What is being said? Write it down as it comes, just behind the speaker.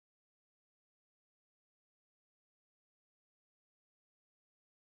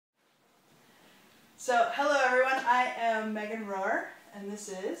So, hello everyone, I am Megan Rohr, and this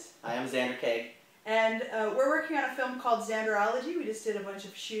is... I am Xander Keg. And we're working on a film called Zanderology. We just did a bunch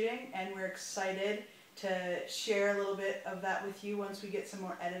of shooting, and we're excited to share a little bit of that with you once we get some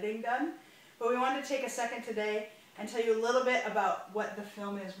more editing done. But we wanted to take a second today and tell you a little bit about what the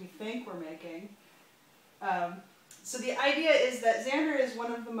film is we think we're making. So the idea is that Xander is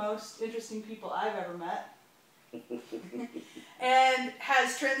one of the most interesting people I've ever met. And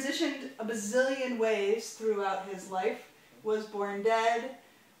has transitioned a bazillion ways throughout his life. Was born dead,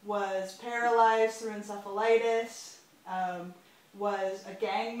 was paralyzed through encephalitis, was a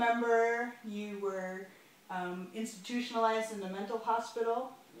gang member, you were institutionalized in a mental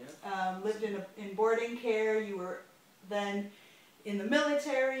hospital, lived in boarding care, you were then in the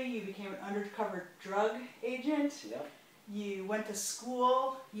military, you became an undercover drug agent, you went to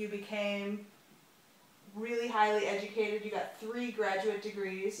school, you became really highly educated, you got 3 graduate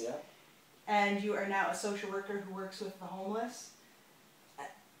degrees, and you are now a social worker who works with the homeless,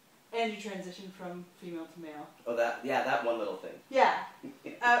 and you transitioned from female to male. Oh, that one little thing. Yeah.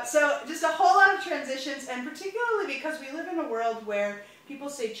 So just a whole lot of transitions, and particularly because we live in a world where people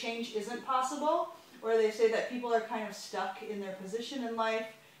say change isn't possible, or they say that people are kind of stuck in their position in life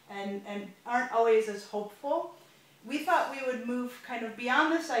and aren't always as hopeful. We thought we would move kind of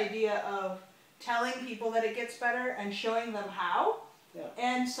beyond this idea of telling people that it gets better and showing them how,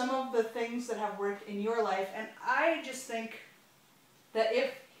 and some of the things that have worked in your life. And I just think that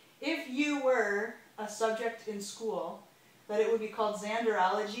if you were a subject in school, that it would be called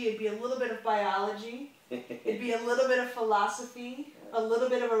Zanderology. It'd be a little bit of biology, it'd be a little bit of philosophy, a little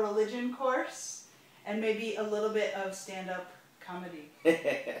bit of a religion course, and maybe a little bit of stand-up comedy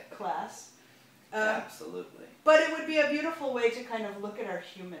class. Absolutely. But it would be a beautiful way to kind of look at our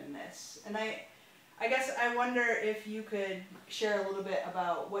humanness. And I guess I wonder if you could share a little bit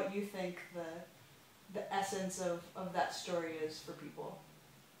about what you think the essence of that story is for people.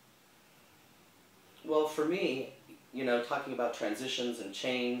 Well, for me, talking about transitions and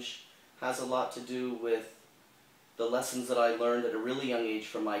change has a lot to do with the lessons that I learned at a really young age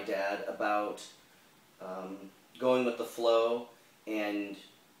from my dad about going with the flow and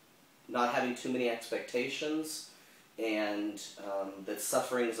not having too many expectations, and that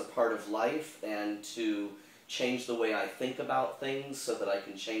suffering is a part of life, and to change the way I think about things so that I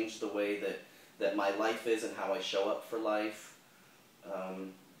can change the way that my life is and how I show up for life.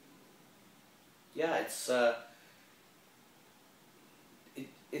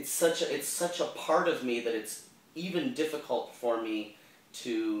 It's such a part of me that it's even difficult for me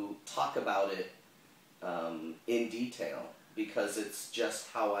to talk about it in detail, because it's just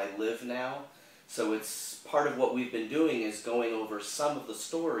how I live now. So it's part of what we've been doing is going over some of the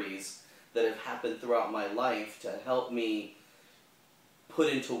stories that have happened throughout my life to help me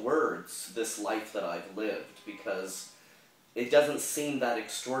put into words this life that I've lived, because it doesn't seem that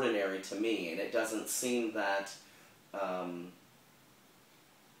extraordinary to me, and it doesn't seem that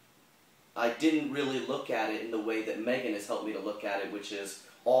I didn't really look at it in the way that Megan has helped me to look at it, which is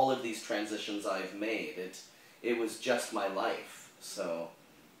all of these transitions I've made. It was just my life, so...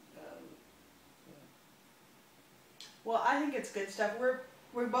 Well, I think it's good stuff.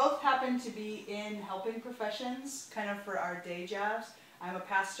 We both happen to be in helping professions, kind of for our day jobs. I'm a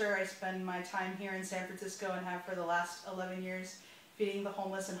pastor. I spend my time here in San Francisco and have for the last 11 years feeding the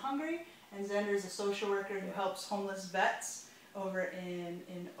homeless and hungry. And Xander is a social worker who helps homeless vets over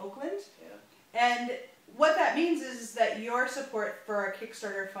in Oakland. And what that means is that your support for our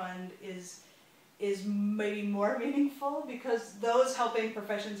Kickstarter fund is maybe more meaningful, because those helping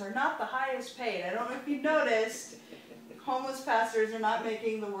professions are not the highest paid. I don't know if you noticed, homeless pastors are not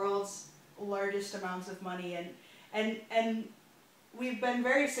making the world's largest amounts of money, and we've been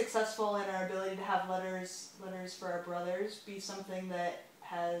very successful in our ability to have letters for our brothers be something that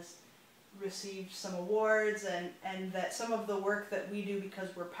has received some awards, and that some of the work that we do because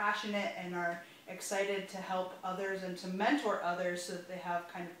we're passionate and are excited to help others and to mentor others so that they have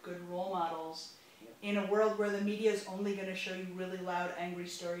kind of good role models in a world where the media is only going to show you really loud, angry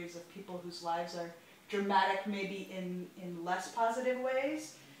stories of people whose lives are dramatic, maybe in less positive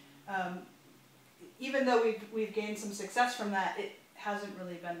ways. Even though we've gained some success from that, it hasn't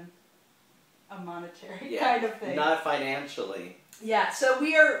really been a monetary kind of thing. Not financially. Yeah, so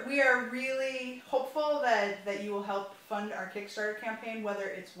we are really hopeful that you will help fund our Kickstarter campaign, whether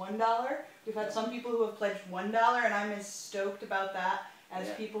it's $1. We've had some people who have pledged $1, and I'm as stoked about that as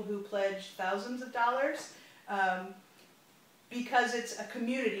people who pledge thousands of dollars. Because it's a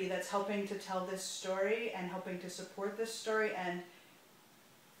community that's helping to tell this story and helping to support this story and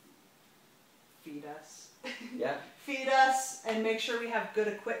feed feed us. Yeah. Feed us and make sure we have good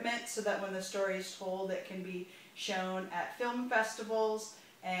equipment so that when the story is told, it can be shown at film festivals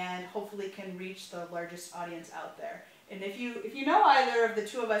and hopefully can reach the largest audience out there. And if you know either of the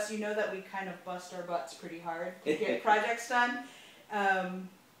two of us, you know that we kind of bust our butts pretty hard to get projects done.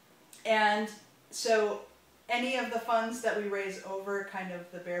 And so any of the funds that we raise over kind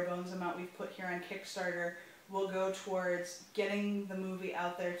of the bare bones amount we've put here on Kickstarter will go towards getting the movie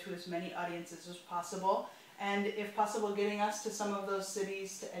out there to as many audiences as possible. And if possible, getting us to some of those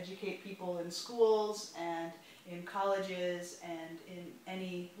cities to educate people in schools and in colleges and in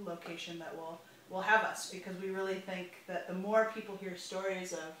any location that will have us, because we really think that the more people hear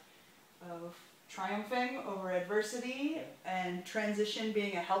stories of triumphing over adversity and transition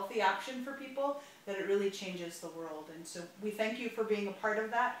being a healthy option for people, that it really changes the world. And so we thank you for being a part of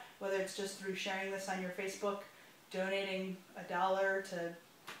that, whether it's just through sharing this on your Facebook, donating $1 to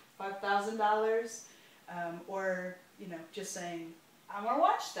 $5,000, or just saying, I want to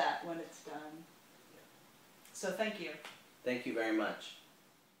watch that when it's done. So thank you. Thank you very much.